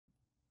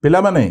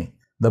पिला माने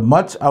the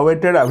much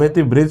awaited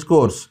अवेती bridge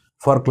course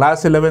for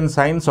class 11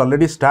 science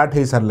already start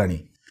हो सारानी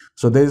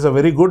so there is a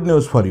very good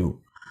news for you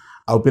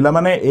आउ पिला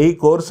माने एई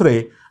course रे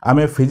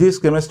आमे फिजिक्स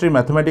केमिस्ट्री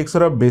मैथमेटिक्स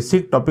रो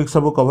बेसिक टॉपिक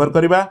सब कवर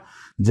करबा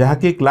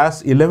जहाँकि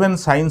क्लास 11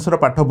 साइंस रो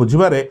पाठ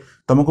बुझिबारे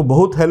तुमको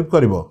बहुत हेल्प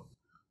करिवो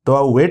तो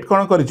आ वेट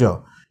कौन करिछ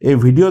ए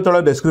वीडियो तळ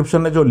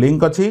डिस्क्रिप्शन में जो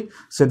लिंक अच्छी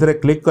से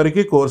क्लिक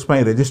करके कोर्स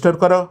पाई रजिस्टर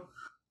करो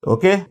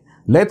okay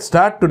let's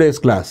start today's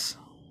class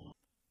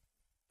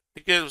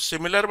ठीक है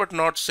similar but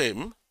not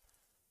same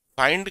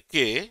find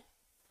k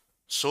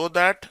so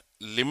that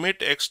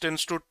limit x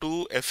tends to 2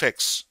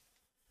 fx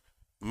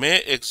may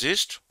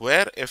exist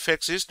where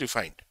fx is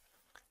defined.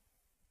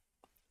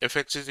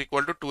 Fx is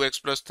equal to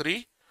 2x plus 3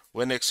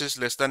 when x is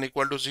less than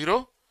equal to 0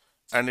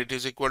 and it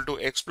is equal to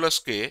x plus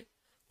k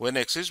when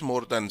x is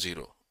more than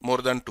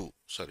 2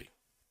 sorry.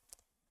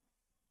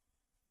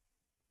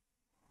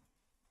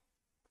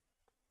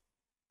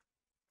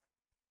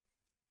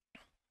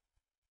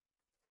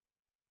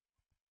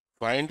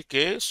 Find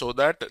k so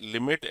that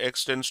limit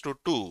x tends to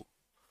 2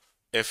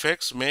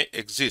 fx may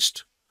exist.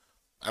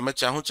 आमे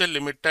चाहूचे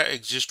लिमिटा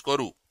exist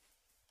करू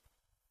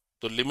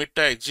तो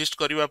लिमिटा exist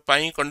करबा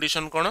पाई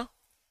condition कोन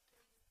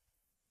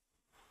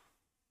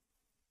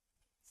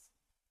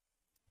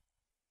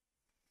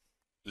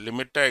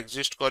लिमिटा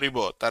exist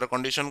करिवो तार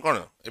condition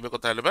कोन एबे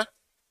कथा हेलबा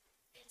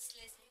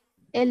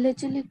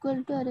LHL equal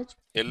to RHL.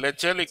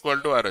 LHL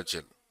equal to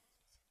RHL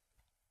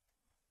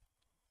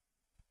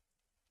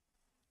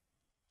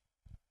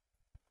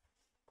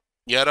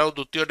यार आउ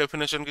द्वितीय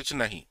डेफिनेशन किछि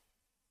नाही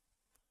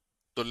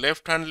तो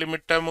लेफ्ट हैंड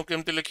लिमिटा मु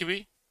केमति लिखिबी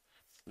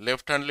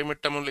लेफ्ट हैंड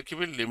लिमिटा मु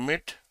लिखिबी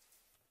limit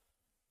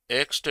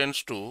x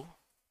tends to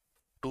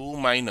 2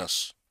 minus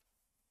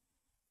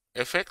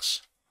fx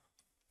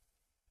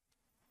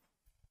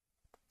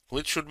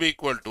which should be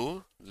equal to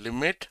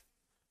limit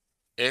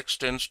x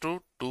tends to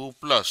 2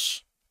 plus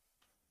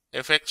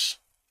fx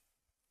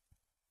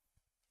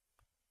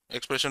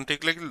expression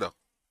ठीक लिख दो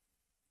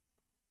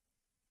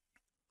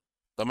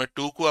तमे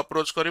 2 को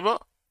approach करिवो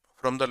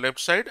from the left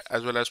side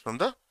as well as from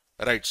the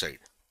right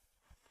side.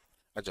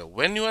 अच्छा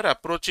when you are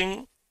approaching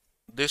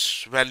this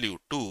value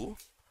 2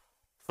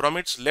 from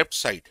its left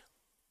side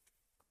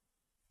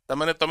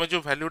तमाने तमे जो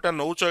value टा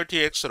notch एठी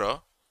x रो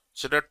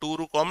सेटा 2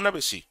 रु कम ना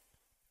बेसी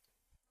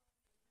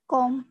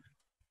कम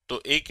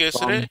तो ए केस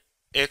रे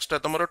x टा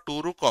तमरो 2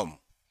 रु कम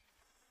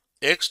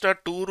x टा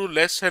 2 रु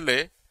लेस हेले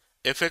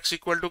fx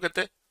इक्वल टू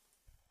केते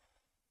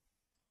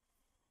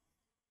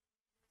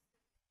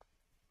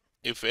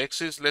if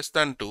x is less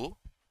than 2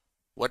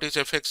 what is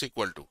fx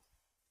equal to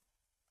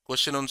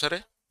question अनुसार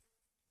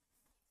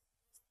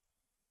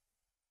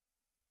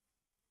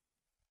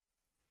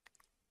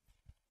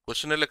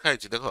क्वेश्चन लिखा है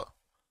देखो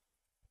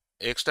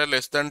x टा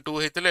लेस देन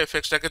 2 हेतले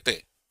fx टा केते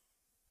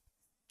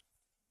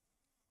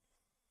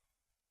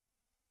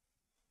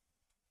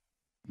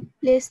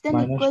less than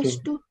equals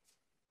to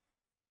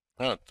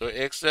हां तो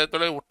x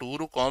जेतले 2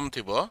 रु कम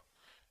थिबो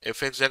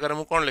fx जगह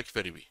मु कोन लिखि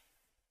परिबी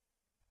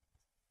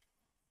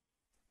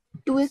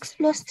 2x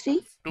plus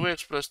 3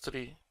 2x plus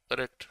 3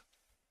 correct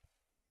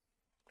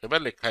एबा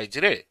लिखा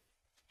है रे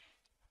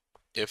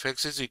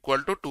fx is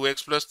equal to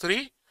 2x plus 3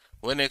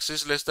 when x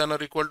is less than or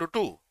equal to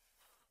 2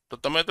 तो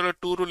तमे तो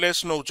 2 रु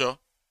लेस नौच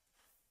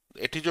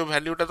एठी जो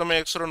वैल्यू टा तमे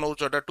x रो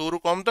नौच टा 2 रु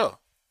कम तो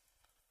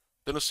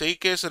तेनु सेही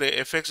केस रे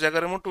fx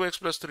जगह मु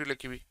 2x plus 3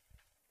 लिखिबी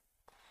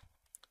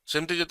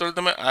सेमती जेतले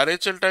तमे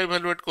RHL टा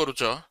इवैल्यूएट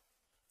करूछ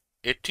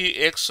एठी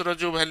x रो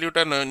जो वैल्यू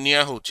टा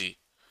निया होची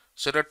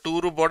सेटा 2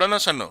 रु बड़ ना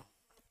सान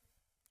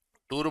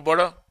 2 रु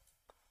बड़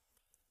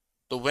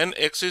तो when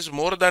x is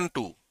more than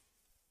 2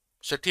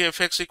 Sethi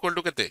fx equal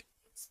to केते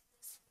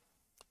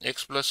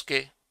x plus k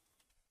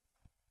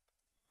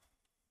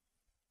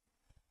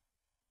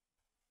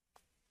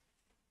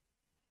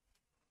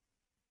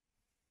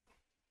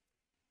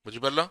बुझी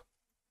परलो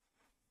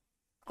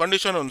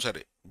कंडीशन अनुसार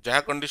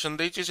जहाँ कंडीशन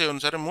देइछि से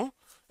अनुसार मु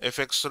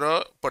fx रो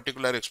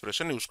पर्टिकुलर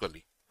एक्सप्रेशन यूज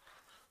कली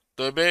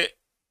तो एबे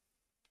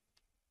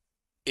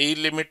ए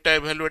लिमिट टा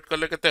इवैल्यूएट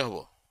करले केते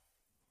हबो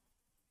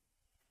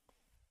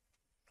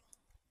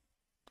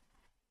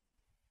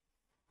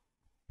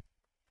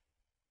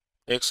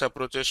x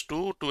approaches to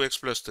 2x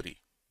plus 3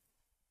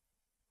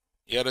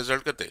 या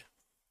रिजल्ट केते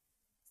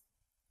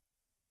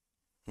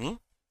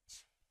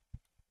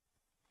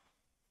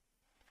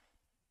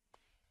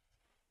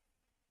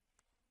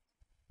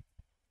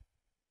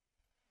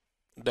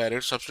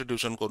डायरेक्ट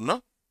सब्स्टिट्यूशन करना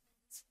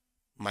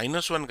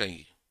 -1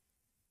 कहीं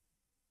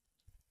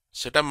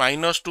सेटा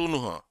 -2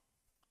 नुह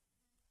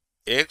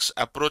x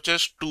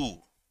approaches to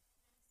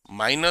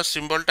minus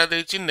symbol टा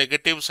देछि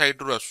नेगेटिव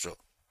साइड रु आसुचो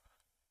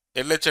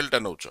LHL टा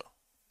नउचो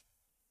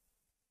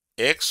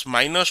x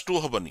 -2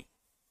 हबनी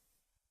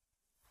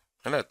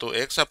है ना तो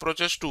x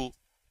approaches to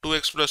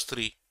 2x plus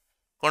 3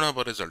 कौन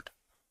हबो रिजल्ट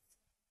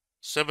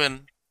 7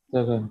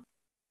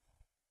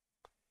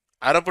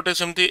 आरपटे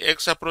सेमती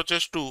x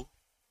approaches to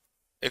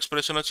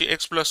एक्सप्रेशन अछि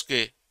x plus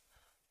k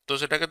तो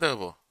सेटा केते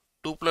हबो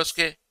 2 plus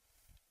k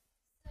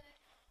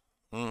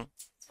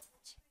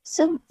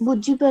सब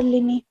बुझी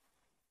परलिनी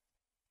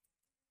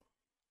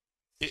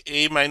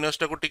ए माइनस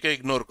टाको टिके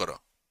इग्नोर करो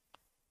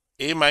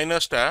ए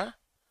माइनस टा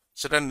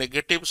सेटा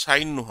नेगेटिव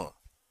साइन नुह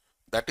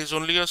that is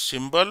only a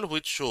symbol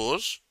which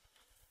shows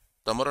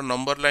तमर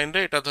नंबर लाइन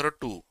रे एटा धर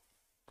 2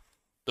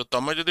 तो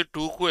तमे जदि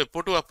 2 को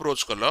एपटू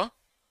अप्रोच कलो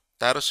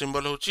तार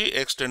सिंबल होची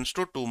x टेंड्स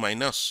टू 2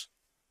 माइनस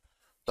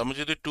तमे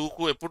जदि 2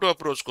 को एपटू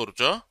अप्रोच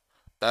करूचो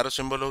तार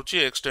सिंबल होची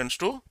x tends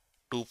to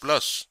 2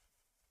 plus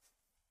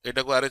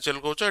iota को आरएचएल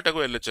कहउचो एटा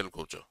को एलएचएल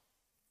कहउचो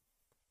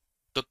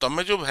तो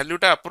तमे जो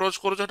वैल्यूटा अप्रोच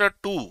करूचो एटा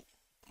 2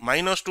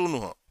 माइनस 2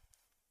 नुह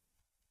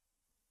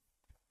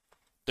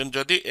देन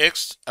जदि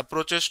x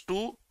अप्रोचेस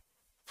 2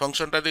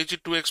 फंक्शन टा देछि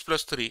 2x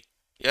प्लस 3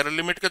 यार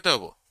लिमिट केते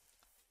हबो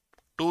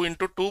 2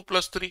 इंटू 2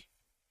 प्लस 3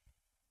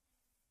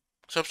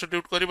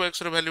 सब्स्टिट्यूट करिबो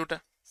x रे वैल्यूटा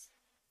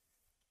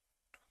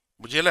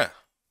बुझिला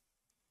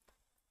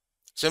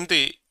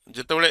सेमती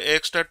जेतेबेले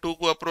x टा 2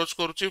 को अप्रोच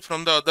करूची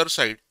फ्रॉम द अदर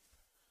साइड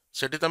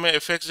सेठी तमे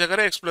fx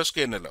जगह x plus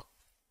k नेलो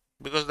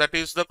because that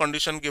is the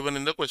condition given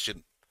in the question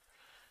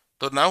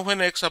तो now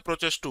when x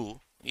approaches 2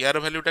 यार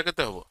वैल्यूटा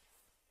केते हबो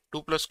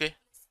 2 प्लस k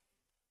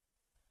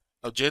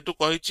अब जेतु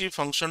कहिची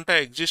फंक्शन टा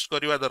एग्जिस्ट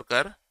करिवा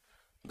दरकार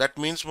that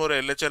means more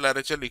LHL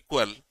RHL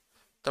equal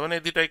तमने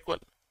एदिटा equal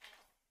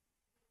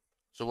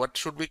so what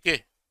should be k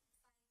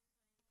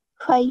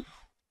 5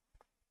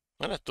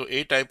 है ना तो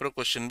ए टाइप रो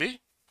क्वेश्चन भी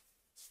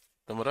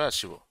तमरा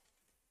आसीबो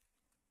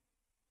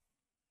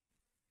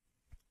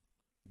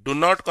do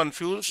not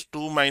confuse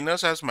 2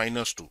 minus as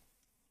 -2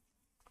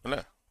 है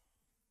ना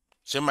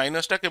से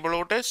माइनस टा केवल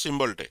गोटे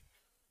सिंबल टे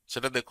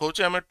सेटा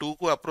देखौचे हमें 2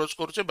 को अप्रोच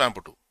करूचे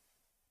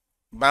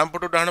बाम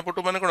पटु डाहण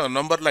पटु माने कोन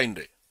नंबर लाइन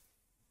रे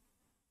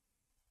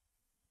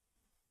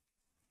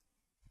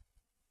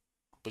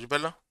बुझ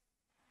पालो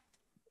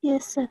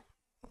yes sir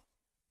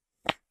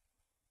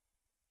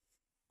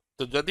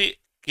तो जदि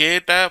k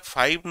टा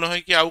 5 न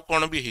होई कि आउ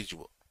कोन भी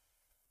हिजबो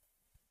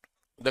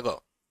देखो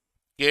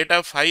k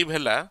टा 5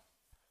 हैला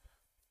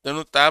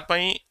तेनु ता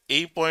पई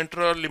एई पॉइंट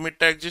रो लिमिट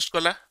टा एग्जिस्ट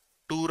कला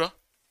 2 रो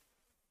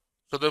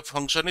so the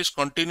function is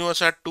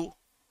continuous at 2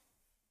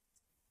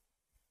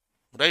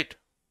 right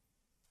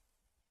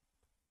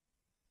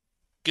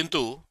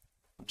किंतु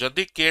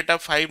जदि k टा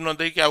 5 न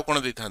दे कि आउ कोन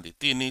देथांदी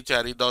 3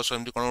 4 10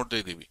 एमती कोन दे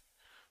देबी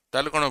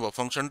ताले कोन हो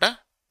फंक्शन टा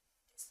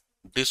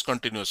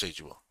discontinuous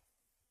हिजबो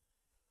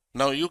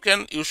now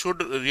you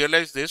should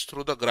realize this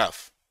through the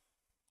graph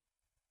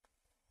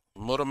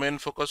more main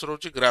focus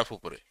रोची graph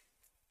ऊपर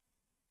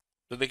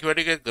तो देखिबा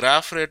टिके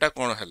ग्राफ रे एटा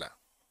कोन हैला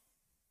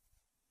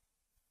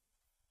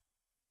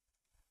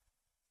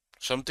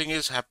something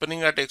is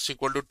happening at x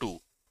equal to 2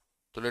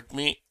 तो let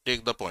me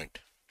take the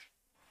point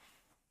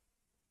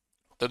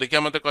तो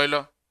देखिया मते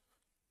कहलो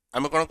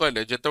आमे कोन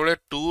कहले जेतेबेले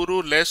 2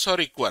 रु लेस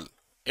और इक्वल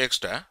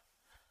x टा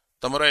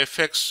तमरा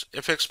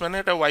fx माने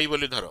एटा y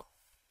बोली धरो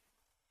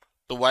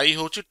तो y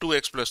होची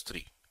 2x प्लस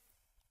 3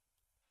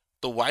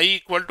 तो y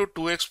equal to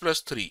 2x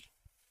plus 3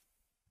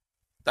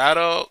 तार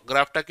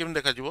ग्राफ टा किम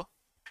देखा जिवो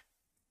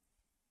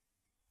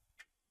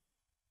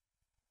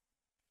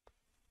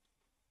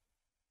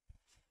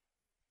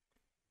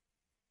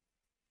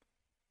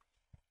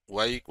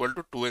y equal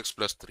to 2x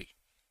plus 3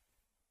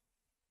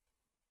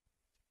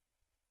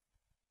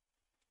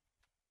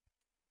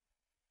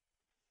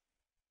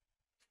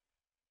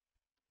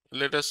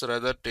 let us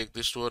rather take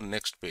this to our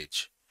next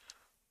page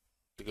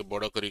टिके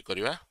बड़ करी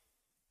करिवा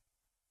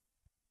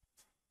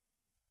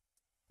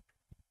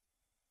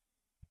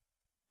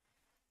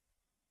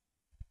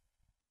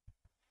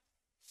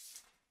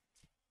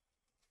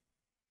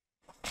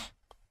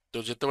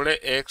तो जेतेबेले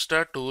x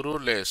टा 2 रु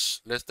लेस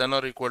देन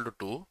और इक्वल टू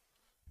 2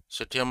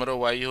 सेठी हमरो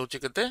y होची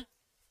केते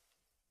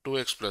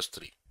 2x प्लस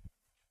 3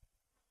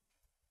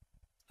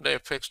 द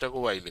fx टा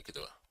को y लिखि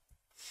देबा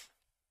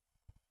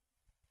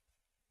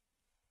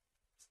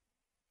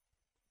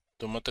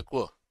तो मते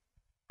को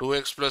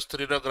 2x प्लस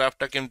 3 रो ग्राफ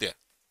टा केमतिया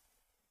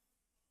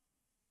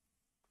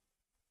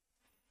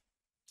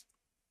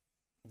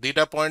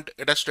दीटा पॉइंट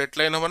एटा स्ट्रेट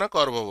लाइन हो ना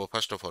कर्व हो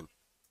फर्स्ट ऑफ ऑल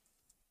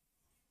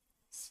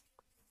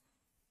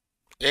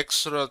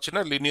x रो अछि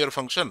ना लीनियर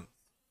फंक्शन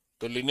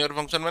तो लीनियर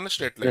फंक्शन माने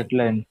स्ट्रेट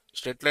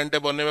लाइन टे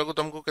बनेबा को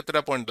तुमको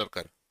केतेटा पॉइंट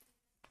दरकार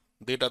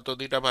दीटा तो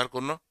दीटा बाहर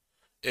करनो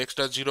x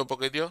टा 0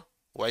 पके दियो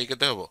y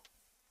केते हबो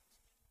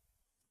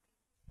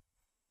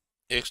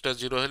x टा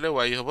 0 हेले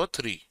y हबो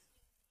 3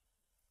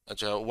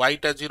 अच्छा y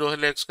टा 0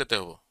 हेले x केते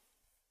हबो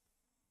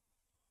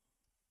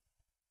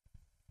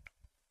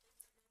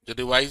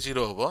जदि y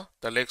 0 हबो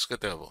ताले x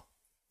केते हबो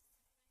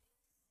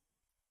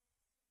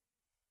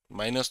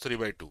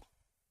 -3/2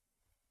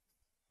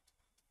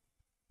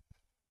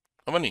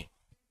 हमनी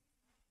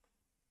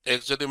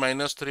x जदि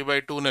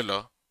 -3/2 नेलो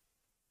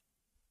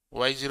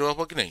y 0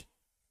 हबो कि नहीं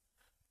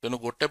तेनु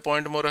गोटे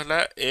पॉइंट मोर हला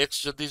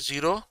x जदि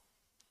 0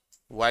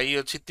 y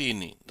अछि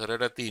 3 धर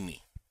एटा 3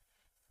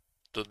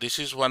 तो दिस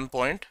इज 1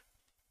 पॉइंट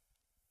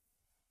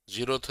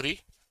 0 3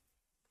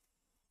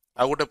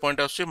 आ गोटे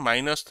पॉइंट आछि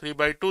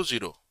 -3/2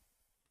 0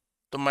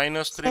 तो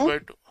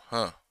 -3/2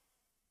 हां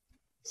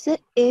सर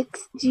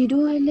x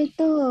 0 हेले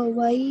तो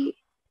y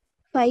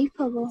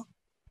 5 हबो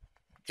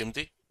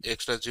केमती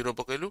x टा 0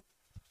 पकेलु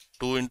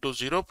 2 into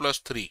 0 plus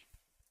 3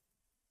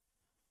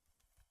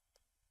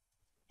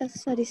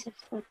 सॉरी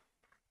सर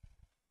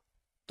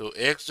तो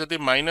x जदि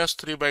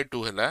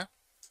 -3/2 है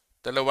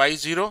ताले y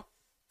 0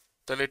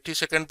 ताले एठी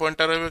सेकंड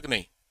पॉइंट रहबे कि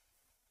नहीं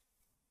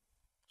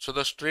so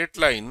the straight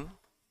line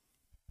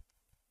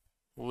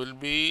will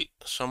be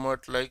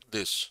somewhat like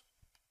this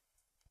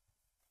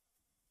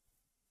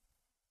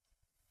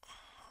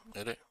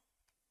अरे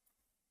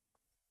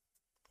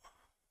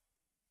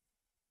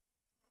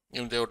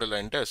एमती गोटे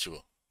लाइन टा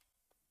आसीबो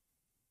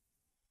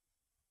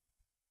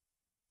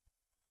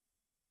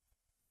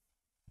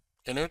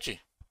एने होची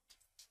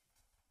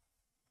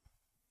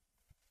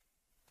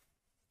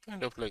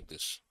kind of like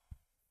this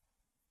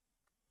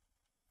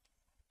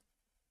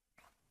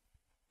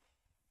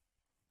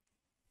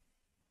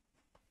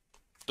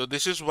तो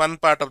this is one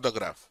part of the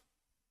graph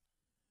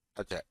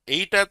अच्छा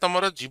एटा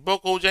तमरो जीवो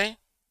को जाए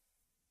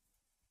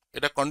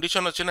एटा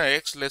कंडीशन अछि ना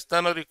x लेस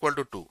देन और इक्वल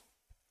टू 2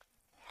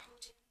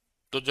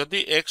 तो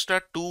जदि x टा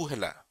 2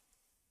 हैला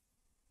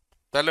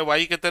ताले y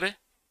केते रे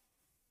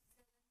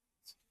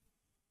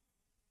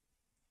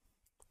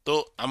तो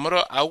हमरो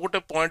आउ गोटे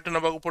पॉइंट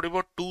नबा को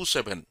पड़िबो 2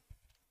 7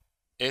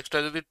 x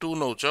टा जदि 2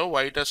 नौच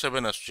y टा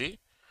 7 आछी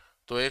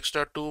तो x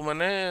टा 2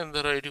 माने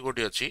धर एठी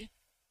गोटी अछि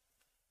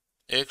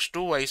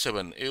x2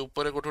 y7 ए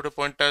ऊपर गोटे गोटे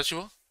पॉइंट टा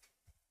आसीबो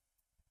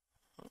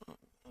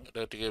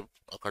एटा टिके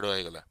अखाडो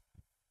आइ गला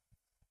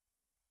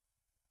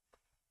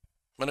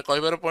माने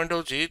कहबार पॉइंट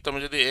होची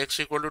तमे जदि x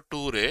इक्वल टू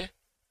 2 रे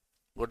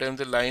गोटे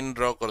एमते लाइन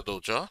ड्रा कर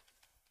दउच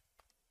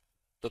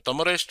तो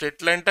तमरो ए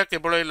स्ट्रेट लाइन टा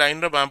केवल ए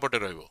लाइन रो बाम पटे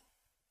रहइबो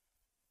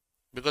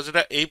बिकॉज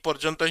एटा ए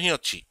पर्यंत ही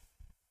अछि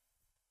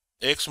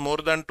x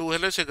मोर देन 2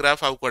 हेले से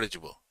ग्राफ आउ कड़े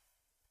जिवो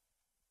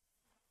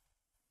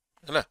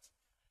हैला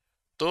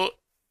तो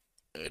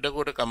एटा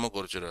गोटे काम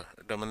करछ रे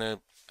एटा माने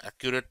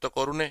एक्यूरेट तो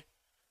करूने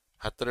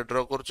हाथ रे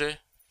ड्रा करछे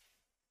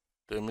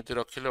तो एमिति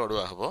रखिले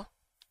अडुआ हबो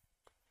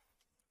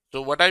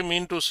so what I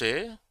mean to say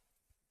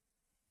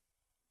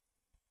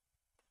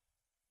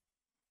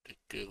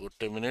टिके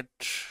गोटे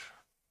मिनिट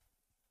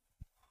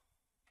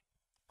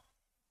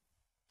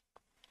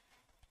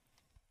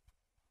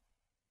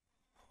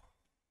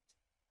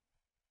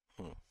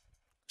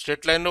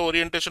स्ट्रेट लाइन रो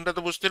ओरिएंटेशन ता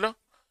तो बुझतिलो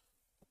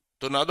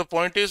तो now the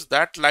point is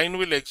that line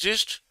will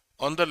exist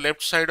on the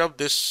left side of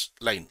this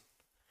line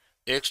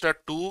x टा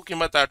 2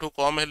 किमा ताठू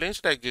कम हेले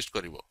सेटा एग्जिस्ट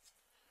करिवो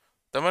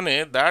त माने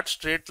that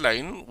straight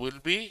line will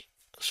be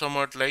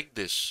somewhat like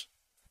this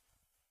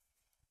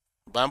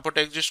balm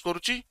पटे एग्जिस्ट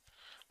करूची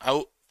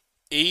आउ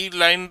एई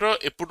लाइन रो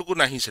एपुट को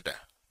नाही सेटा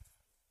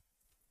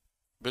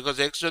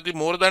बिकॉज x जदी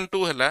मोर देन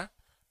 2 हैला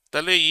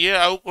तले ये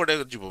आउ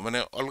कोडे जिवो माने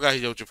अलगा ही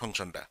जाउची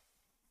फंक्शन टा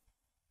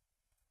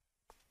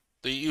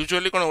तो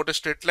यूजुअली कोन गोटे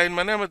स्ट्रेट लाइन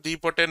माने हम दी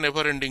पटे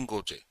नेवर एंडिंग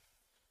कोचे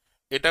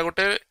एटा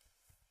गोटे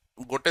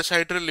गोटे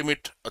साइड रे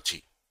लिमिट अछि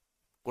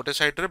गोटे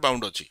साइड रे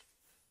बाउंड अछि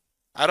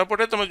आरो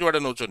पटे तमे जुआडे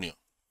नौचो नियो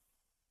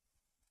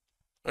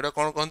एटा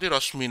कोन कहंती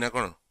रश्मि ना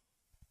कोन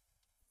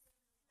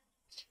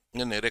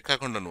ने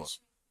रेखाखंड नुह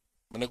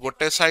माने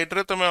गोटे साइड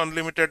रे तमे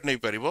अनलिमिटेड नहीं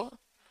परिबो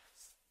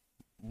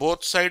बोथ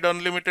साइड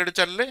अनलिमिटेड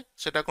चलले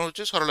सेटा कोन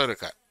होची सरल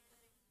रेखा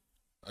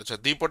अच्छा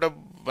दी पटे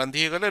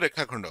बांधी गले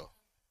रेखाखंड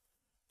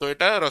तो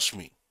एटा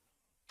रश्मि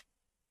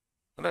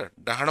है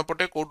डाहाण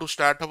पटे कोटू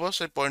स्टार्ट हबो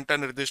से पॉइंट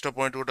निर्दिष्ट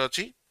पॉइंट गोटे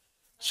अछि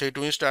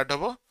सेटू ही स्टार्ट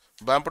हबो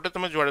बाम पटे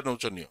तमे जुआडे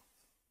नौचो नियो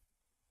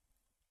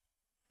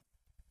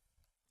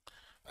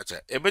अच्छा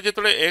एबे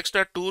जेतले x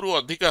टा 2 रु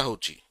अधिका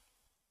होची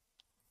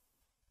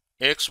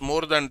x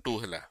मोर देन 2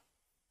 हैला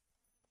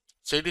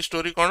सेठी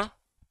स्टोरी कोन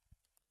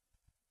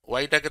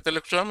y टा केते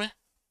लिखछो हमें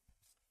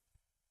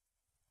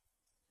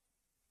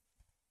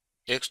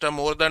x टा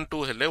मोर देन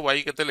 2 हेले y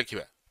केते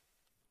लिखिबा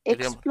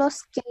x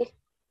plus k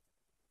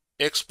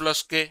x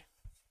plus k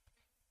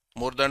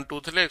more than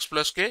 2 थिले x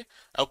plus k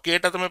आ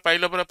k टा तमे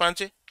पाइलो पर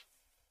 5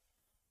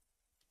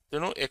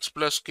 तेनु x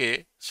plus k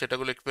सेटा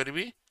को लिख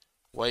परबी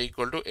y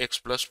equal to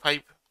x plus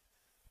 5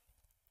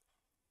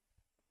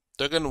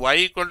 तो again y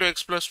equal to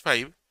x plus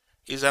 5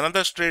 is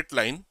another straight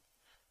line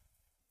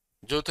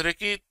जो थरे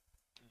की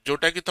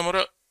जोटा की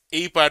तमरो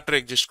ए पार्ट रे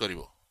एग्जिस्ट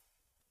करिवो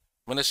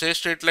माने से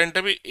स्ट्रेट लाइन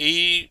टा भी ए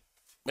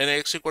माने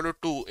x equal to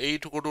 2 ए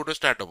ठु कोटो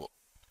स्टार्ट हबो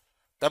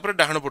तापर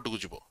डाहण पटु को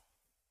जिवो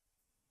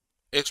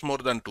x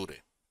मोर देन 2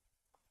 रे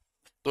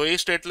तो ए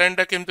स्ट्रेट लाइन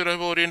टा केमते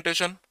रहबो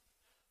ओरिएंटेशन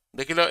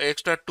देखिलो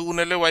x टा 2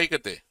 नेले y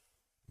केते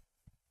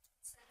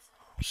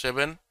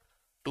 7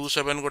 2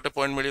 7 गोटे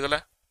पॉइंट मिल गला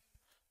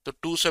तो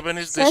 2 7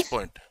 is this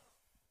point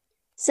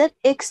sir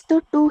x तो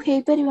 2 हे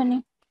परिबनी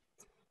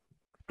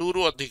 2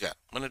 रु अधिका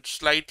माने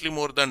स्लाइटली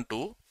मोर देन 2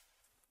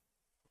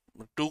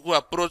 2 को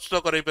अप्रोच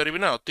तो करै परिबी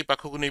ना अति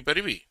पाखो को नहीं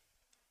परिबी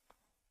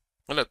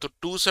होला तो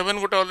 2 7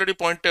 गोटे ऑलरेडी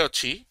पॉइंट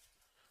अछि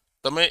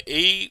तमे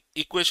एई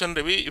इक्वेशन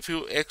रे भी if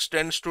you x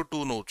tends to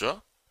 2 notch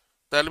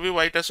ताल भी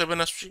y टा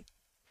 7 आछि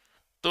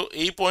तो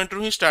एई पॉइंट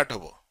रु ही स्टार्ट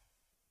हबो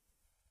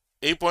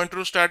एई पॉइंट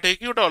रु स्टार्ट हे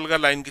कि ओटा अलगा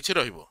लाइन किछि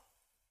रहिबो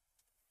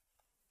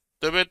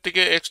तबे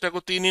टिके x टा को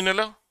 3 ही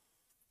नेला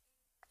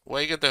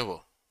y केते हबो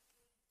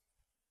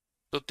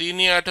तो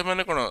 3 8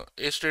 माने कोन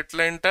ए स्ट्रेट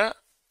लाइन टा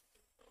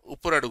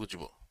ऊपर आडू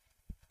जिवो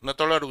ना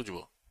तळ आडू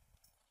जिवो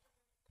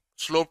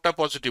स्लोप टा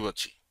पॉजिटिव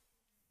अछि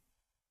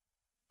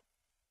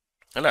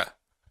है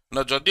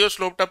ना जदिओ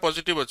स्लोपटा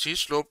पॉजिटिव अच्छी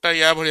स्लोपटा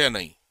या भलिया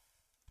नहीं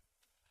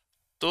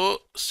तो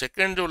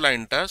सेकेंड जो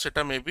लाइनटा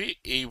सेटा मे बी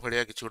यही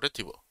भलिया किसी गोटे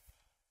थिबो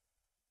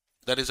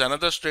that is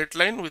another straight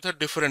line with a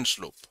different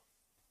slope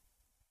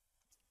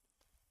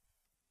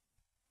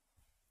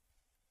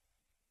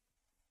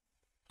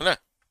है ना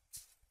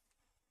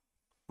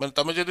ମାନେ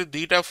ତମେ ଯଦି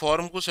ଦିଟା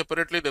ଫର୍ମକୁ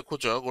ସେପାରେଟଲି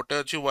ଦେଖୁଛ ଗୋଟେ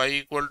ଅଛି y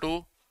equal to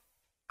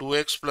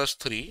 2x plus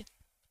 3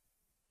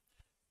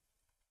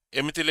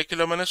 ଏମିତି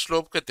ଲେଖିଲ ମାନେ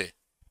ସ୍ଲୋପ କେତେ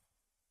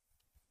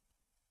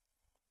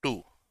 2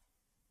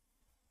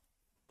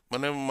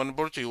 ମାନେ ମନେ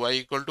ପଡୁଛି y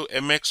equal to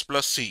mx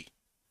plus c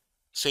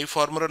ସେଇ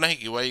ଫର୍ମର ନାହିଁ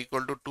କି y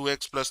equal to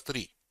 2x plus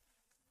 3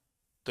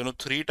 ତେଣୁ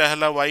 3 ଟା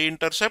ହେଲା y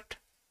ଇଣ୍ଟରସେପ୍ଟ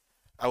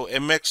ଆଉ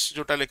mx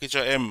ଯୋଉଟା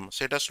ଲେଖିଛ m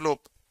ସେଇଟା ସ୍ଲୋପ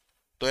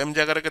ତ m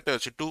ଜାଗାରେ କେତେ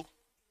ଅଛି 2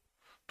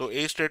 ତ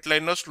ଏଇ ଷ୍ଟ୍ରେଟ୍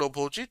ଲାଇନର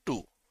ସ୍ଲୋପ ହଉଛି 2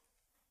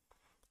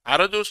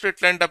 आरो जो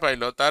स्ट्रेट लाइन टा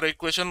पाइलो तार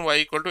equation y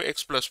equal to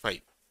x plus 5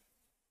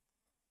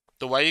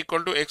 तो y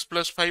equal to x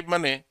plus 5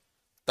 माने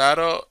तार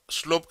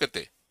स्लोप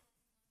केते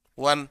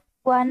 1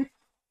 1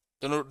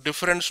 तेनु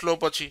डिफरेंट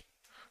स्लोप अछि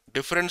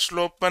डिफरेंट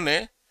स्लोप माने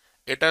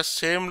एटा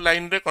सेम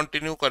लाइन रे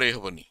कंटिन्यू करे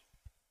हबनी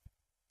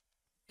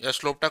या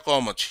स्लोप टा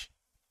कम अछि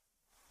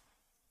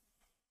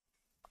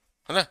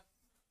है ना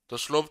तो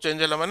स्लोप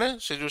चेंज हला माने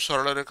से जो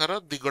सरल रेखार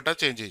दिगटा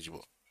चेंज हे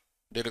जिवो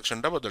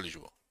डायरेक्शन टा बदली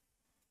जिवो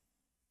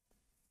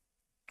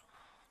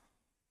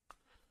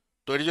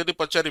तो ये जदि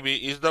पचारिबी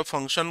is the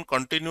function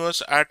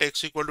continuous at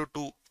x equal to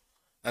 2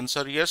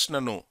 answer yes ना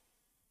नो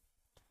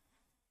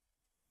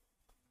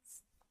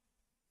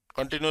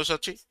कंटिन्यूअस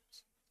अच्छी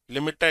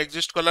लिमिट टा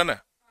एग्जिस्ट कला ना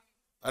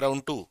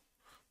अराउंड 2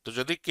 तो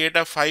जदि k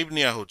टा 5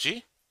 निया होची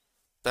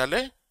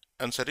ताले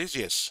आंसर इज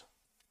यस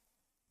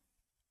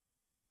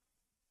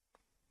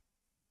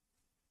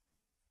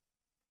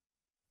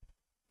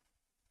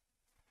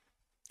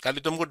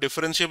काली तुमको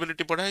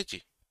डिफरेंशिएबिलिटी पढ़ाई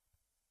छी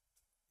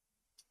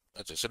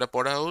अच्छा सेटा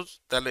पढ़ा हो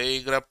ताले ए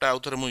ग्राफ टा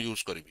आउथरे मु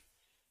यूज करबी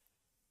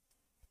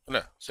है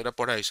ना सेटा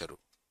पढ़ाई सारू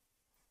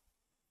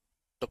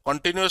तो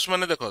कंटिन्यूअस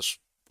माने देखो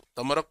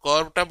तमरो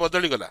कर्व टा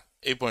बदली गला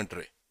ए पॉइंट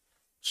रे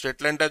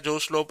स्ट्रेट लाइन टा जो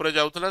स्लोप रे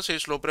जाउथला से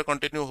स्लोप रे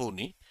कंटिन्यू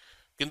होनी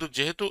किंतु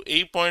जेहेतु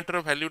ए पॉइंट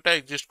रो वैल्यू टा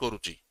एग्जिस्ट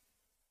करूची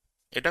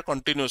एटा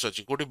कंटिन्यूअस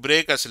अछि कोठी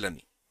ब्रेक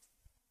आसिलानी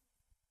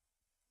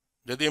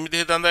जदि एमिति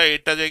हेतांदा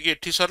एटा जाकी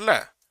एठी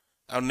सरला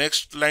आ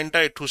नेक्स्ट लाइन टा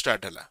एठू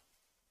स्टार्ट हला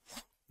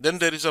then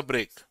there is a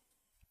break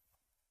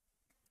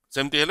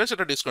सेमती हेले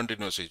सेटा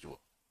डिसकंटिन्यूअस हे जबो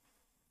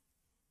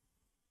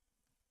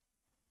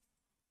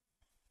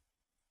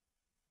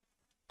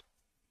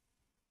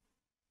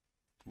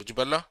बुझि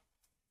पारला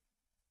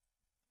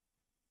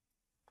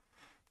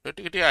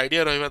टिके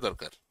आइडिया रहबा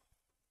दरकार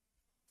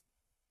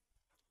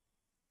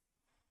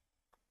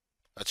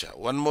अच्छा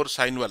वन मोर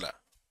साइन वाला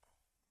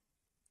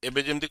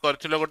एबे जेमती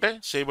करथिलो गोटे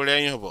सेई बळिया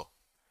ही हबो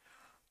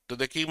तो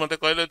देखि मते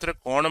कहले एथरे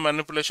कोन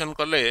मैनिपुलेशन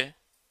कले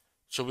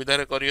सुविधा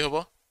रे करी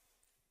हबो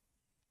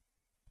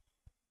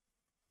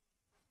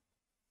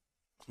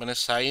माने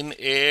sin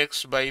ax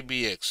by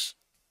bx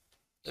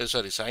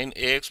sorry sin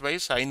ax by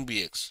sin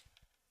bx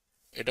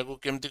एटा को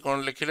केमती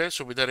कोन लिखिले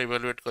सुविधा रे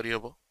इवैल्यूएट करी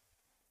हबो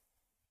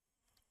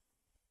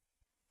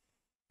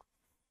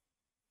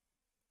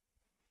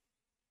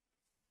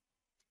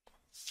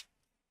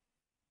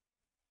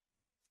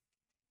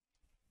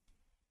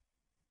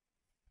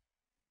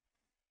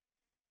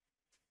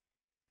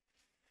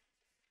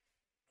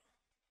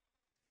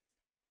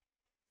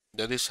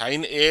यदि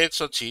sin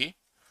ax अछि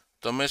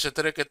तमे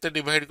सेतरे केते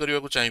डिवाइड करिया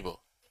को चाहिबो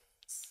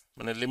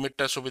माने लिमिट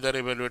टा सुविधा रे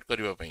इवैल्यूएट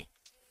करिवा पई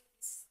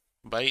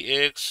बाय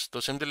x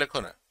तो सेमती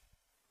लेखो ना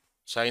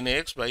sin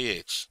ax by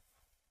x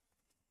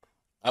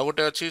आ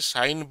गोटे अछि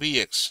sin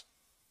bx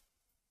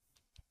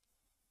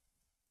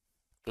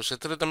तो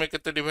सेतरे तमे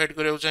केते डिवाइड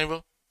करिया को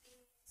चाहिबो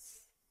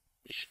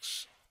bx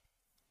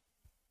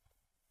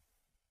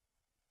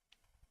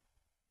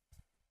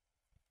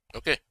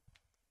ओके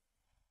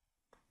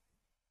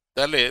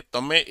ताले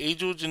तमे ए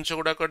जो जिंस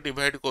गुडा को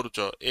डिवाइड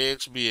करूचो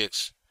ax bx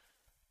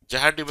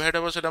जहाँ डिवाइड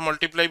हम सेटा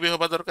मल्टीप्लाई भी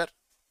होबा दरकार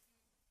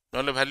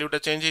नले वैल्यूटा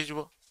चेंज हो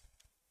जिवो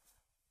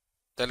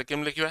ताले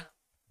केम लिखिबा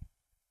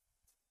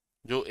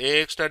जो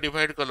ax टा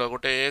डिवाइड कलो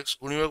गोटे x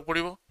गुणिबा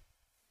पड़िबो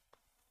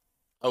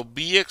आ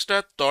bx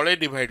टा तळे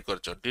डिवाइड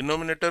करचो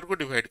डिनोमिनेटर को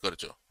डिवाइड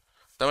करचो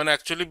त माने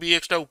एक्चुअली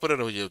bx टा ऊपर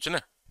रहि जाउछ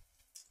ना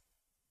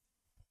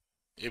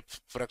ए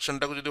फ्रैक्शन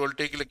टा को जदी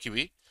उल्टे की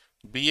लिखिबी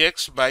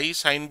bx बाय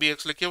sin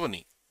bx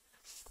लिखिबोनी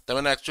त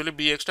माने एक्चुअली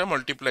bx टा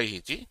मल्टीप्लाई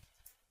हिची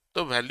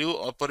तो वैल्यू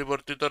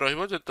अपरिवर्तित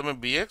रहिबो जे तमे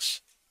bx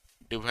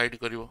डिवाइड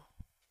करिवो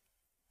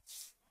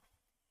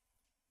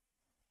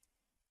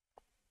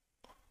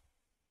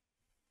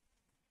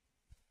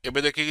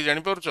एबे देखि कि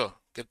जानि परछो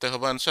केते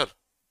हबो आंसर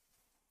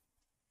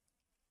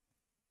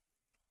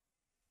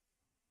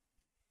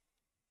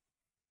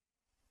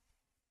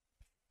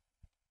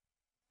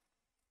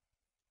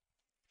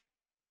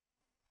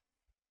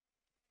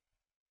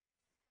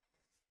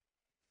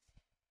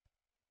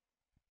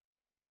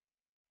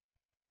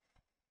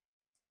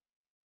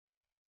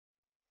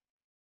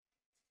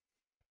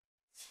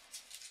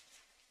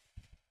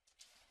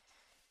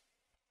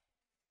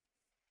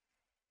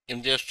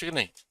एमजे आछी कि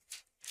नहीं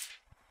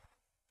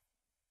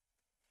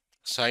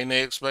sin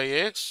ax by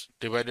x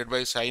divided by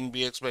sin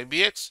bx by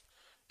bx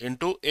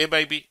into a by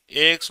b.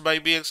 ax by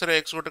bx रे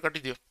x गोटे काटी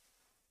दियो,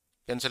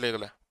 कैंसिल हो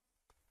गला।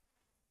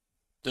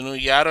 तेणु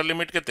यार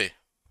लिमिट केते,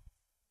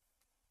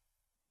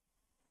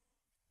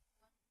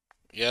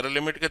 यार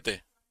लिमिट केते,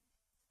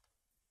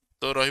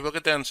 तो रहिबो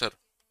केते आंसर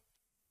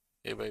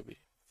a by b।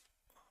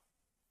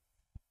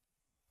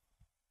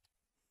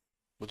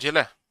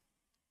 बुझिला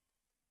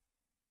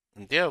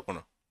एमती आउ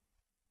कोन।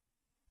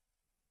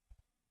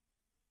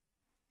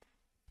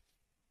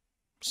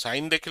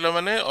 साइन देखिलो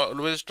माने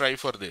ऑलवेज ट्राई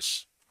फॉर दिस,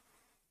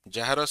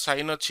 जहार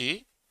साइन अच्छी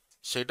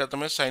सेटा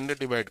तुम साइन रे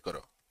डिवाइड करो,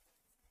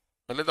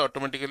 हेले तो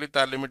ऑटोमेटिकली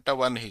तार लिमिट टा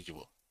 1 हो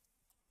जिवो।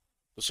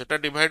 तो सेटा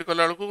डिवाइड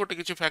कला बेलू गोटे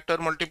किसी फैक्टर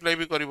मल्टीप्लाई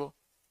भी करिवो,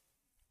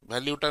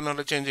 वैल्यूटा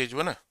ना चेंज हो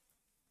जिवो ना।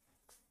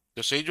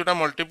 तो सेई जोटा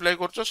मल्टीप्लाई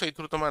करछो सेई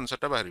थ्रु तुम आंसर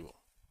टा बाहरिवो।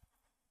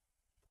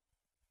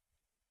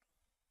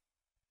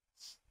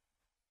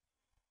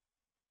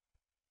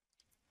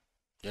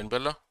 जान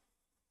पालो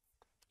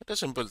एटा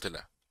सिंपल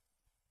थिला।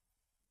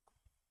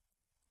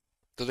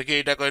 तो देखिए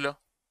एटा कहलो,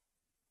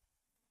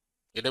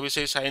 एटा भी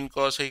सेई साइन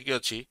कॉस है कि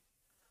अछि,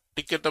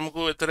 टिके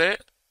तुमको एतरे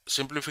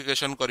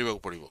सिंप्लिफिकेशन करबा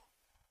पड़िवो।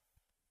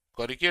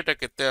 करिके एटा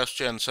केते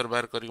आछे आंसर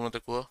बाहर करी मते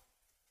कुओ।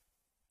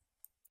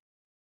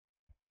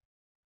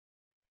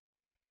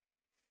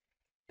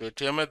 तो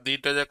एठी हमें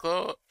दीटा जाको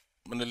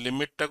माने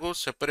लिमिट टाको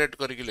सेपरेट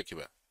करके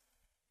लिखिबा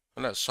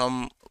है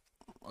सम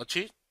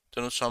अच्छी,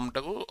 तेणु सम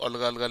टाको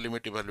अलग अलग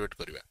लिमिट इवालुएट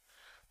करबा।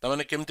 ता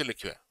माने केमति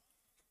लिखिबा,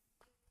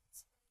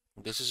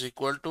 this is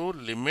equal to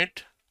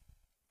limit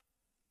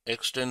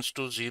x tends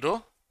to 0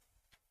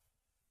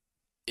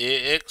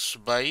 ax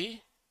by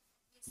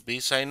b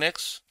sin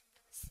x,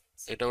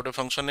 एटा गोटे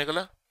फंक्शन हे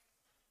गला,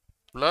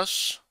 plus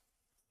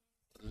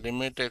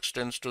limit x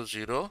tends to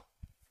 0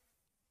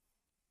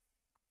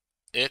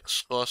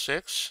 x cos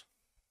x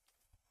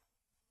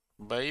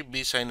by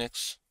b sin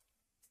x।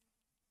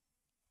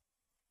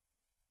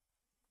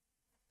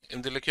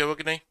 एमती लिखि हबो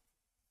कि नहीं।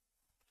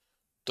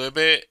 तो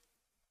एबे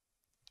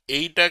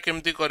एईटा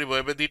केमती करबो,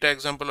 एबे दीटा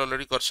एग्जांपल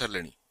ऑलरेडी कर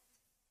सारलेनी।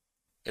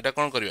 एटा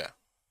कोन करबा,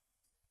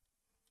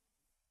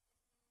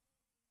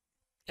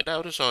 एटा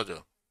और सहज,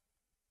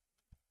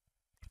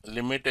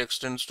 limit x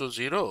tends to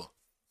 0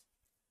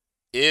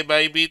 a by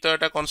b, तो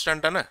एटा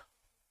कांस्टेंट है ना,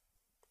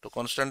 तो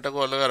कांस्टेंट को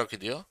अलग रखि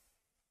दियो,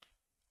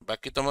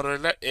 बाकी तुम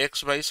रहला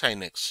x by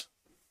sin x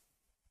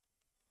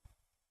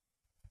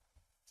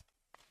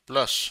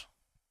plus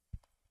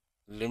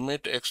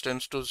limit x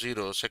tends to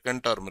 0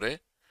 second term रे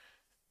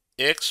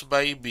x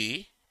by b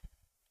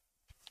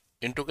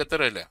इंटू केते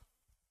रहला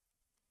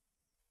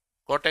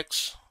cot x,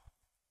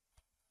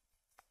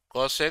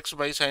 cos x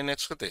by sin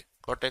x केते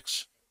cot x,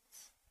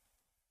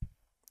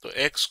 तो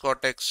x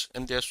cot x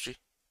एमती आछी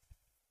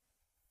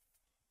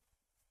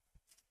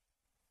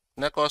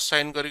ना, cos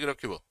sin करिक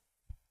रखिबो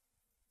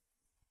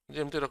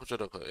जेमती रखुछ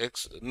रख,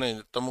 x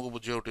नहीं तुमको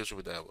बुझियो उठी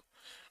सुविधा हो।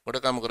 गोटे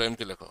काम करो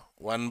एमती लिख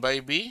 1 by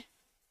b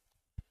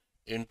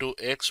into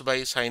x by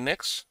sin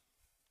x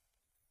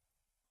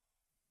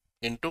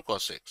into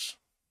cos x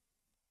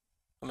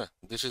है ना,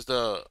 this is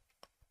the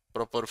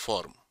proper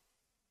form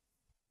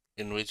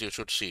in which you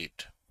should see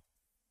it।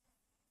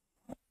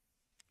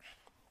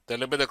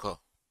 तेले बे देखो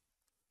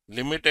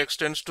limit x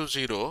tends to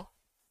 0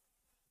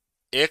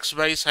 x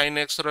by sin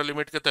x row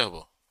limit केते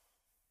हबो,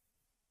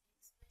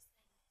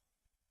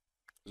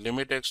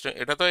 limit x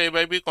एटा तो a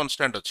by b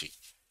constant अछि,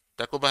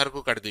 ताको बाहर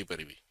को काट दे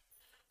परिबी।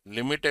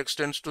 Limit x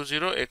tends to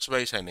 0 x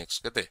by sin x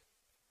केते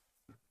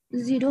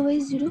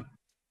 0/0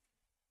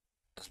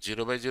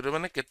 0/0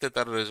 माने केते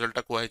तार रिजल्ट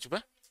टा कुआ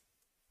हिचबा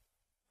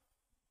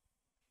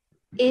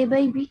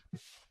a/b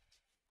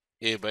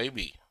a by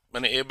b,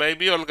 माने a by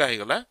b अलगा हे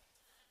गला।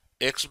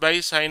 x by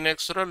sin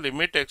x row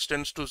limit x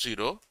tends to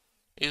 0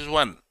 is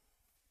 1,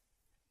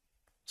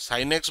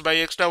 sin x by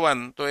x टा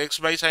 1, तो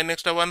x by sin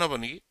x टा 1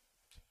 हबनी की,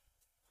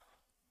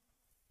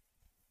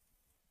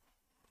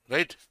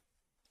 राइट।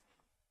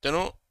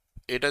 तेनु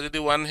एटा जदी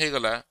 1 हे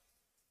गला,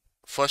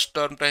 फर्स्ट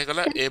टर्म टा हे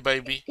गला a by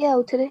b। क्या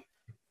उथरे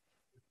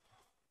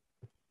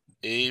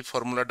ए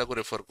फॉर्मूला टा को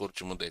रेफर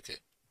करछु मु देखे,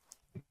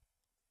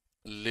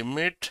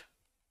 limit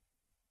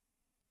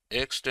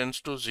x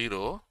tends to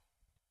 0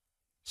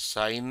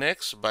 sin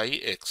x by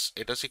x,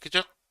 एटा सिखिछ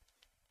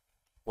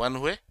 1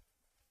 हुए,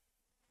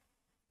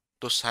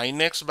 तो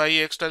sin x by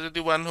x टा जदी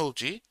 1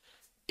 होउची,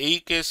 एई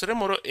केस रे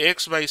मोर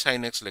x by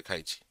sin x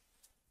लिखाई छी,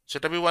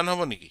 सेटा भी 1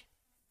 हबनी की,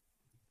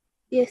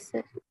 यस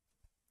सर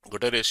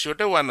गोटे रेशियो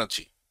टे 1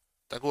 अछि,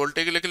 ताको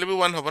उल्टे के लिखले भी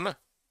 1 हबो ना।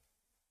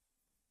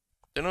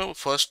 तेनु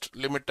फर्स्ट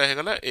लिमिट टा हे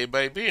गला a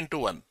by b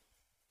into 1,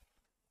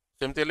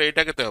 सेमते ले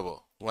एटा केते हबो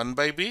 1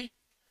 by b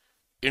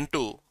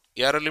into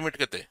यार लिमिट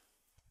केते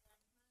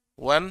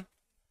 1,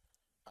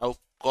 आउ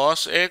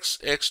cos x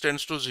x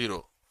tends to 0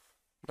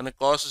 माने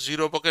cos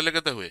 0 पकेले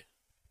केते हुए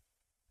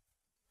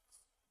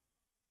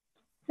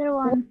सर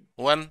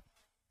 1।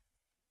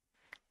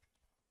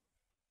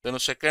 तेनु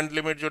सेकंड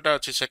लिमिट जोटा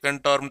अछि,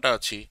 सेकंड टर्म टा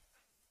अछि,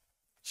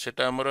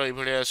 सेटा हमर एई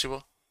भळे आसीबो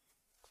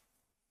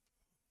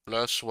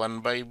plus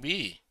 1 by b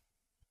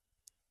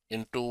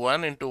into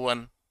 1 into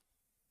 1,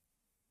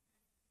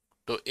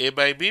 तो a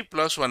by b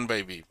plus 1 by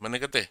b माने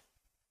केते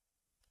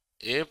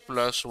a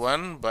प्लस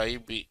 1 by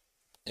b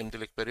एमती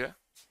लिख परिया।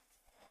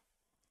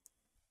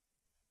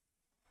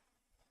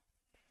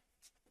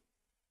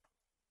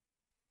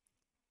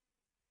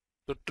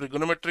 तो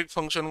ट्रिगोनोमेट्रिक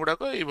फंक्शन गुडा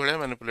को ये भले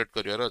मैनिपुलेट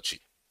करिवार अछि।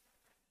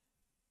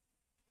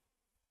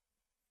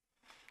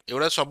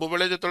 एवडा सब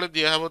बेले जेतले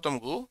दिया हबो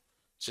तुमको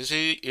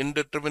से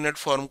इनडिटरमिनेट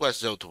फॉर्म को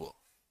आस जाउथबो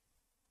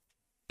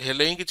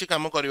हेले ही किछि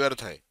काम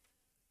करिवार थाए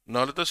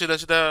नहले तो सीधा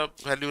सीधा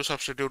वैल्यू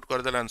सब्स्टिट्यूट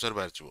कर देला आंसर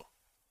बाहर छिबो।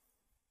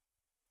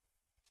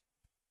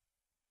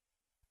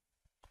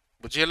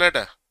 बुझियला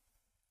एटा?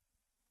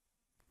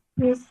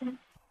 Yes, sir.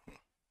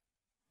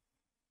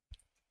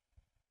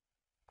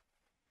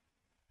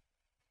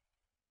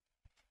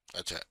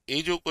 अच्छा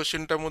ये जो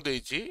क्वेश्चन टा मु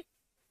देइछि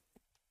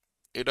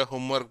एटा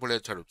होमवर्क भले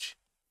छाडुछि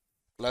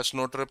क्लास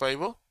नोट रे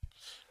पाइबो।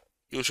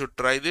 You should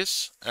try this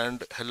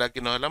and हला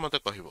कि नहला मते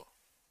कहिबो।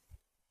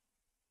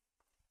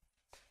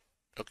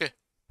 ओके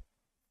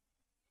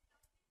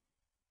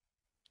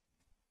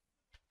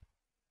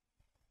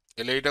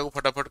एले एटा को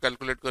फटाफट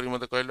कैलकुलेट करी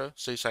मते कहलो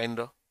सही साइन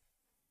रो।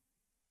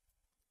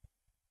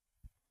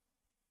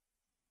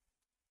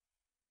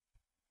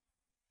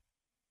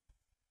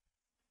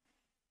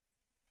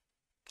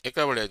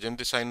 एका बळिया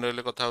जेमती साइन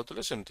रहले कथा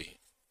होतले सेमती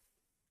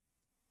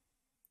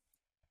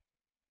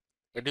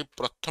एटी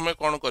प्रथमे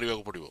कोन करिया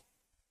को पड़िबो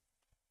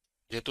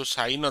जेतु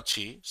साइन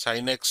अछि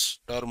साइन एक्स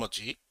टर्म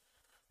अछि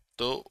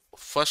तो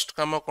फर्स्ट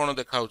काम कोन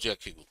देखाउची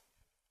आखी को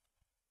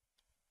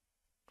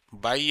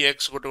बाई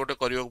एक्स गोटे गोटे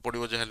करिया को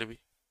पड़िबो जहाले भी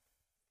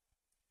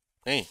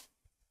नहीं।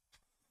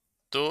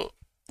 तो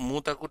मु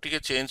ताकू टिके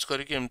चेंज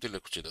करके एमती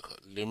लिखुची देखो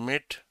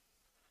limit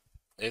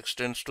x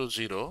tends to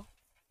 0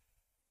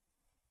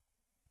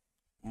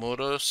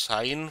 more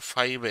sin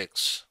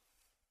 5x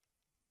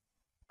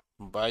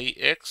by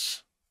x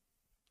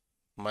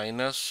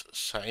minus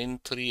sin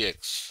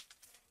 3x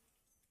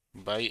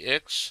by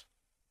x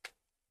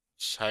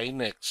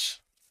sin x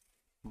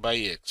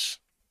by x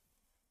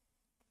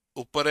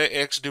ऊपरे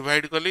x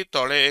डिवाइड कली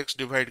तले x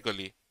डिवाइड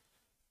कली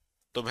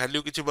तो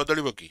वैल्यू किछि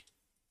बदलिबो की?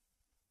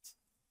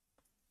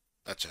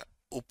 अच्छा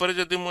ऊपर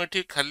जदि मु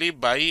एठी खाली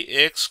बाई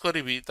एक्स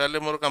करिवि ताले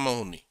मोर काम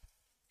होनी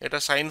एटा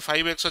sin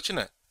 5x अछि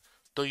ना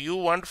तो यू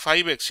वांट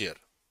 5x हियर।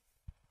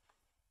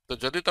 तो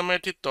जदि तमे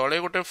एठी तळे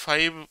गोटे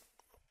 5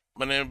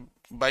 माने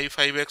बाई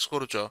 5x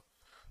करूछ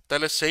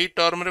ताले सेही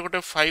टर्म रे गोटे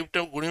 5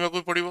 टे गुणिबा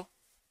को पड़िबो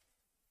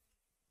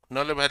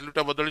नले वैल्यू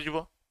टा बदली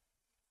जिवो।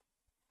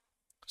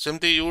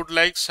 सेमती you would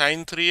like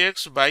sin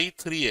 3x by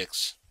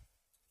 3x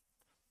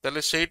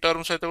ताले सेही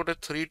टर्म सहित गोटे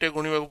 3 टे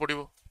गुणिबा को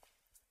पड़िबो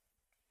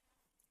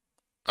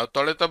आ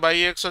तले तो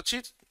बाई एक्स अच्छी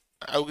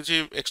आउ किसी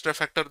एक्स्ट्रा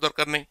फैक्टर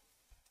दरकार नहीं।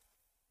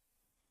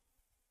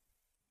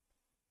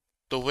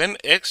 तो when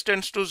x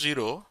tends to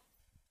 0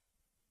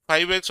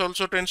 5x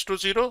also tends to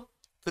 0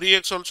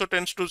 3x also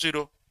tends to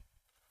 0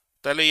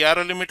 ताले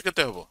यार लिमिट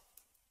केते हबो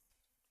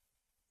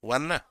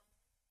 1 ना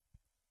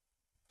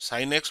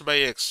sin x by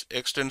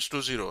x tends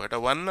to 0 एटा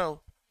 1 ना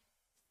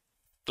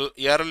तो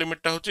यार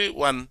लिमिट टा होची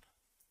 1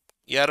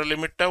 यार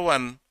लिमिट टा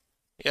 1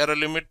 यार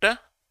लिमिट टा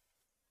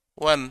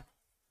 1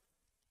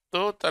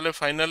 तो ताले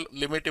फाइनल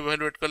लिमिट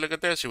इवैल्यूएट करले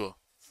केते आसीबो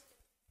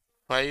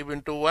 5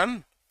 into 1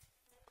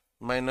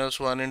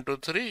 minus 1 into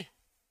 3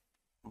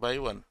 by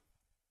 1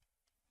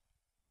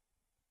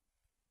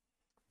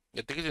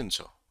 एतिकी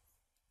जिंसो।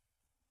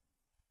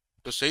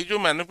 तो सही जो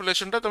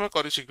मैनिपुलेशन टा तमे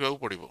करी सिखिबा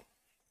पड़िबो।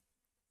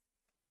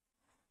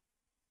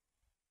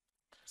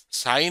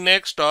 sin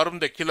x टर्म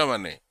देखिलो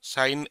माने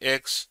sin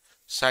x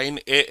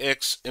sin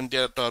ax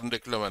एमतिया term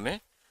देखिलो माने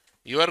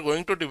you are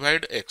going to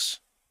divide x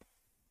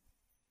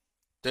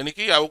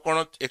तेनिकी आउ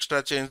कोन एक्स्ट्रा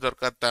चेंज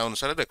दरकार ता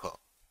अनुसार देखो।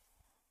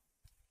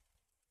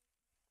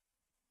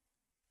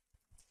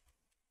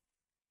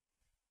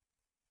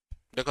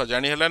 देखो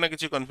जानी हला ना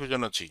किसी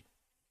कंफ्यूजन अछि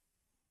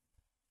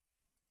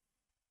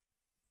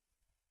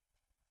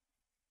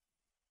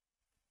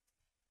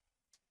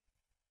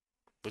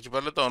बुझि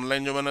पारलो तो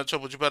ऑनलाइन जो माने अच्छा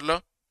बुझि पारलो।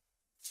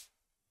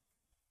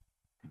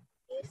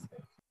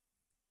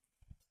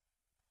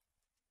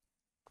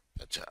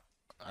 अच्छा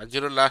आज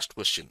रो last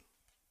question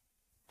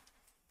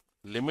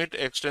limit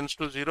x tends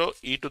to 0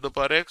 e to the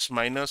power x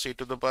minus e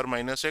to the power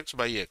minus x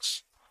by x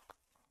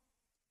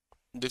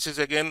this is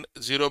again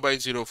 0 by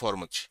 0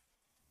 form अछि।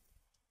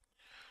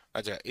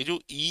 अच्छा ये जो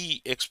e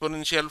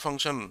एक्सपोनेंशियल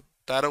फंक्शन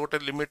तार गोटे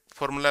लिमिट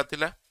फार्मूला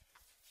थिला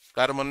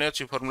कार मने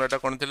अछि formula टा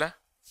कोन थिला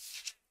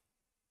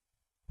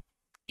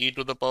e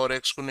to the power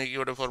x को नेकी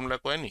गोटे formula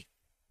कोएनी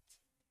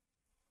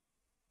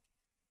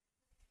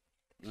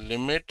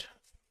limit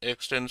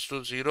x tends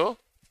to 0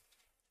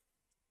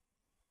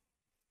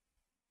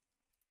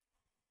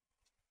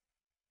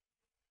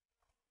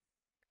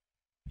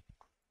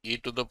 e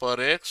to the power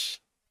x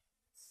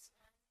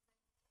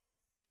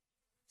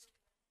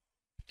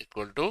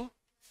equal to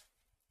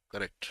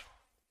correct.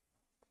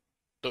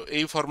 तो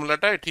यही फार्मूला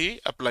टा एठी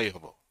अप्लाई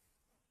होबो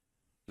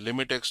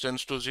limit x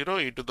tends to 0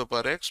 e to the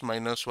power x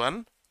minus 1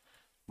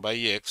 by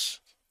x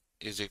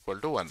is equal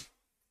to 1।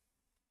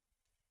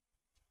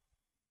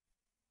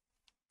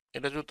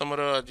 एटा जो तुम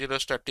आज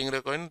स्टार्टिंग रे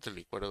कहि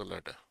नथली कोडे गला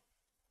एटा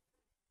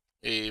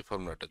ए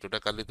फॉर्मूलाटा जोटा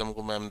काली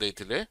तुमको मैम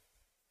देथिले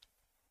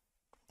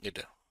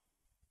एटा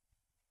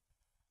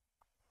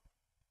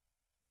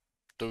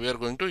तो we are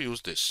going to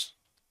use this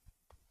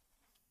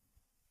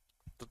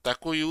तो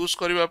ताको यूज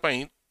करबा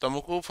पई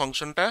तुमको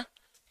फंक्शन टा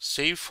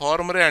सेही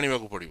फॉर्म रे आनिबा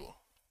को पड़िबो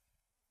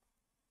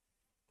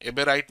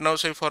एबे राइट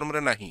नाउ सेही फॉर्म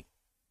रे नाही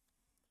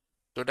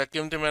तो एटा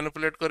केमते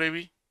मैनिपुलेट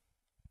करेबी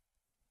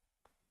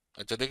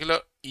अच्छा देखिलो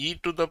e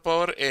to the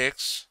power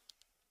x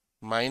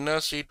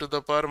minus e to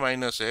the power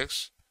minus x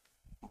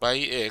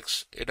by x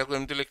एटा को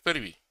एमती लिख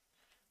परबी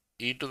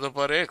e to the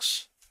power x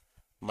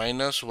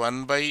minus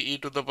 1 by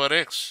e to the power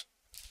x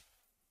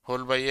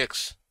whole by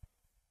x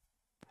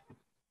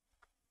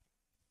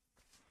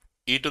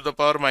e to the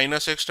power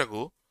minus x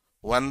टाको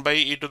 1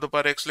 by e to the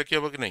power x लिखि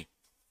हबो कि नहीं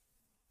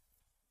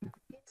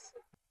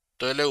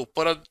तो एले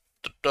ऊपर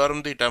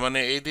टर्म दीटा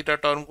माने ए दीटा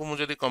टर्म को मु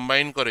जदी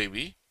combine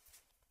करेबी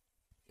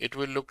it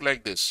will look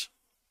like this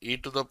e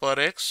to the power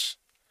x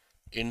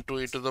into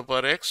e to the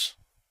power x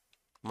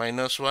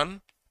minus 1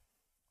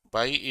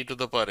 by e to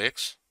the power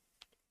x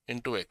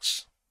into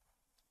x.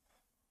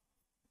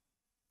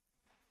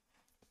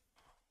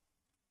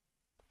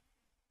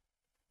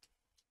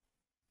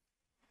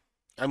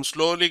 I'm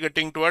slowly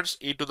getting towards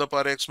e to the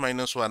power x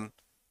minus 1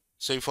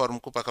 से form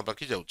को पाखा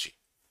पाखी जाउची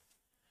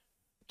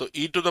तो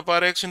e to the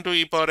power x into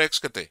e power x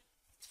केते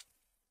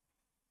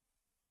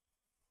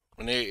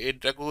माने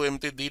एटा को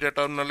एमती दीटा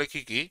टर्म न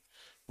लिखि कि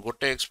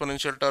गोटे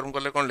एक्सपोनेंशियल टर्म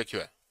कले कोन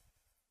लिखिबा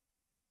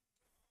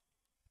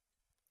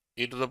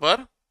e to the power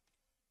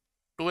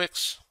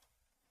 2x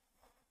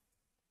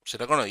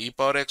सेटा कोन e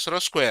power x रो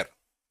स्क्वायर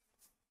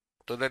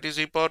तो that is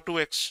e power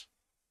 2x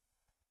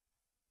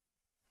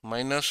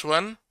minus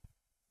 1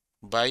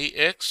 by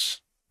x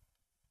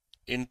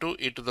into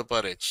e to the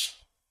power x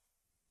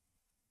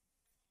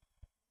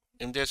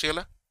एमती आसी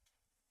गला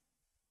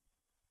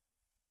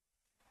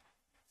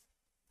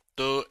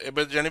तो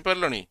एबे जानि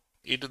परलनी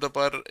e to the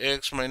power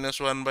x minus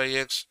 1 by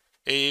x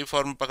A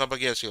form पाखा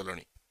पाखी आसी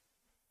गलनी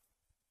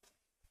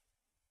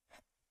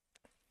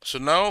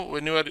so now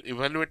when you are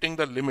evaluating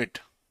the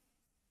limit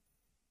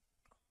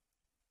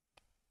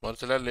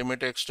मतलब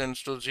limit x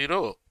tends to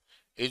 0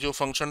 ए जो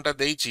फंक्शन टा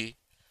देइची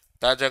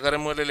ता जगह रे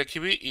मोले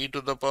लिखिबी e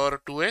to the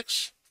power 2x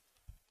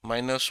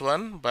minus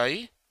 1 by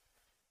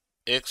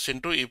x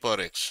into e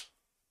power x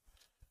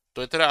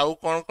तो एथरे आउ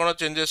कोन कोन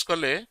चेंजेस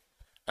कले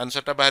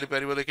आंसर टा बाहरी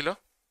परिबो देखिलो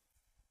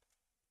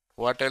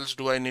what else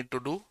do I need to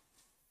do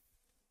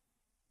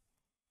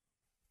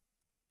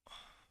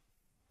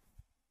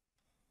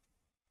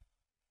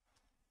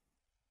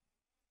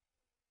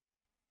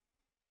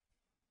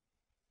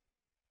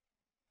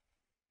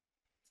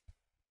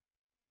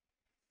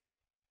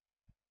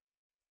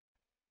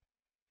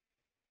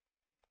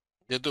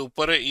जेतु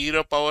ऊपर e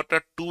रो पावर टा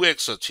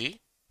 2x अछि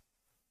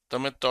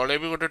तमे तळे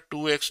भी गोटे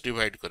 2x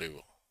divide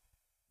करिवो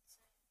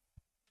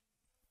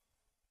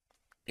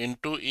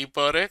into e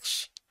power x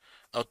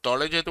आ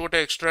तळे जेतु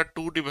गोटे एक्स्ट्रा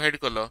 2 डिवाइड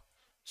कलो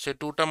से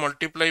 2 टा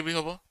मल्टीप्लाई भी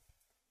होबो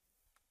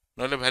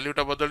नले वैल्यू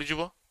टा बदली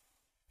जिवो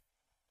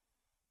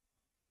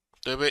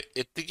तो एबे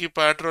एति की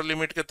पार्ट रो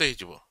लिमिट केते हि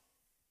जिवो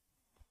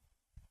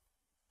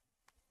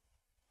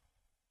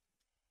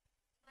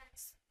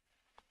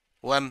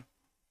 1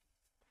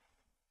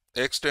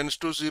 x tends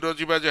to 0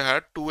 जिबा जहा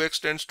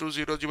 2x tends to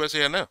 0 जिबा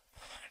से है ना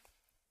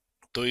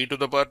तो e to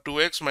the power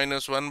 2x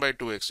minus 1 by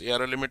 2x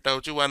यार लिमिट टा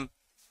होची 1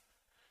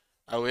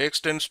 आ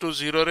x tends to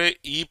 0 रे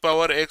e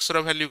power x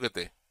रो वैल्यू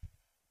केते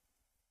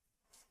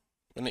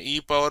माने e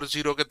power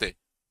 0 केते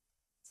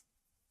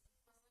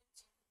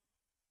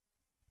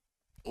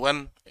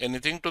 1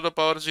 anything to the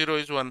power 0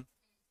 is 1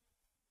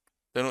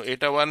 तेनु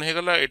एटा 1 हे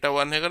गला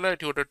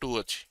एठी गोटे 2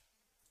 अछि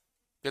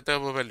केते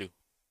हबो वैल्यू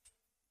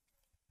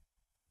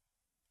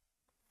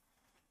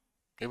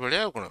ए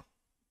बढ़िया कोन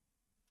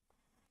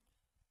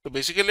तो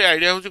बेसिकली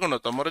आइडिया होची कोन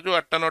तमर जो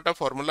 8टा 9टा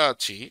फार्मूला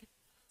अछि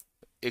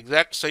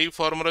एग्जैक्ट सही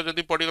फॉर्म रे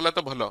जदी पड़ी गला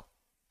तो भलो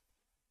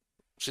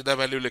सीधा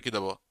वैल्यू लिखि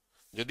दबो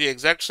जदी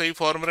एग्जैक्ट सही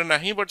फॉर्म रे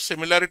नाही बट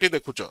सिमिलरिटी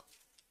देखुचो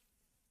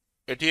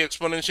एठी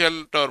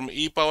exponential term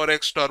e power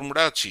x term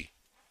डा अछि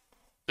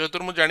तो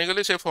तोर मु जानि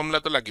गली से फार्मूला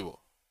तो लागिवो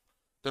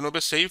तेनो बे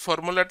सही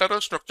फार्मूलाटार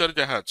स्ट्रक्चर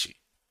जहाँ अच्छी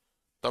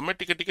तमें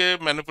टिके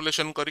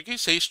मैनिपुलेशन करिकी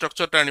सही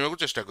स्ट्रक्चर टा आनिबा को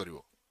चेष्टा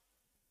करिवो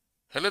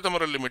हेले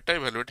तमरो लिमिट टा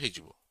इवैल्यूएट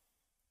हिजिवो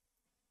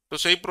तो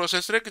सही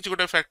प्रोसेस रे किछि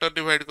गोटे फैक्टर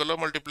डिवाइड कलो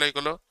मल्टीप्लाई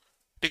कलो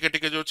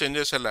टिके जो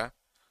चेंजेस हला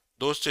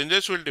दोस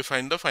changes will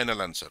define the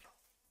final answer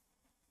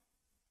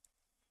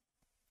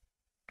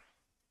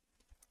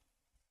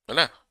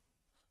हला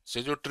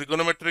से जो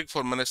ट्रिगोनोमेट्रिक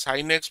फॉर्म माने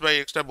sin x by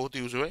x टा बहुत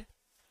यूज हुए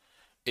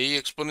एई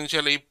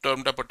एक्सपोनेंशियल ई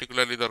टर्म टा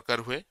पर्टिकुलरली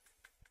दरकार हुए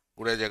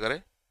गुडा जगह रे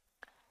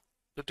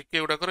तो टिके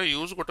गुडा कर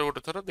यूज गोटे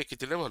गोटे थरा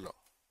देखिथिले भलो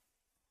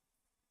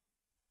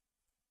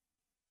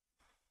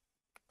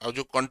आ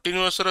जो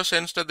कंटीन्यूअस रो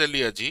सेंस टा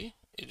देली आजी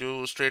ए जो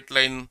स्ट्रेट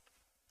लाइन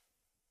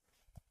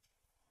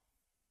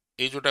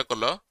ए जोटा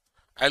कलो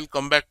I will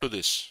come back to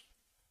this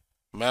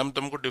ma'am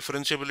तुमको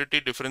डिफरेंशिएबिलिटी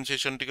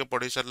डिफरेंशिएशन टिके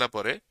पढ़ी सरला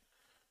परे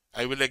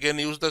I will again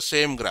use the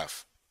same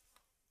graph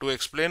to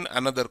explain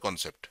another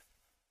concept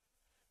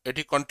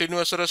एठी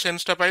कंटिन्यूअस रो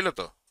सेंस टा पाइलो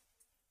तो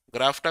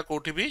ग्राफ टा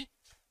कोठी भी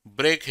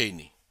ब्रेक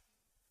हेनी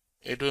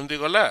एठू एमती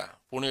गला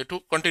पुणी एठू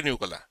कंटिन्यू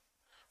कला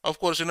of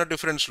course in a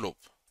different slope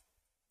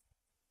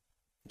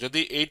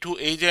जदि एठू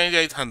ए जाए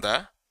जाई थांदा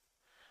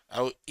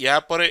आ या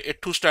परे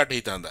एठू स्टार्ट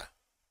हेई थांदा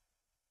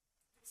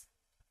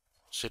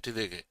सेठी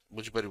देखे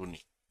बुझ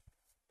परिबुनी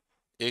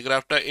ए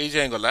ग्राफ टा ए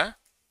जाए गला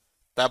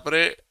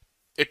तापरे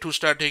एठू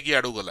स्टार्ट हेकी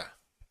आडू गला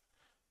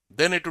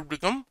then it would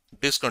become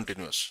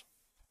discontinuous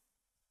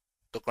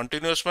तो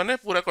कंटिन्यूअस माने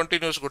पूरा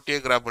कंटिन्यूअस गोटे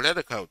ग्राफ भलिया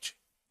देखा होची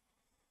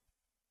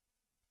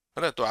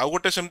है तो आउ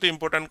गोटे सेमती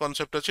इंपोर्टेंट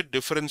कॉन्सेप्ट अछि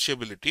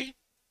डिफरेंशिएबिलिटी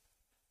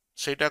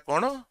सेटा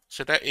कोन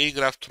सेटा ए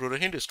ग्राफ थ्रू रे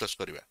ही डिस्कस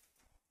करबा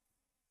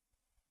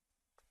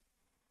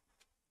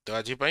तो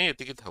आज पई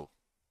एतिकी थाउ।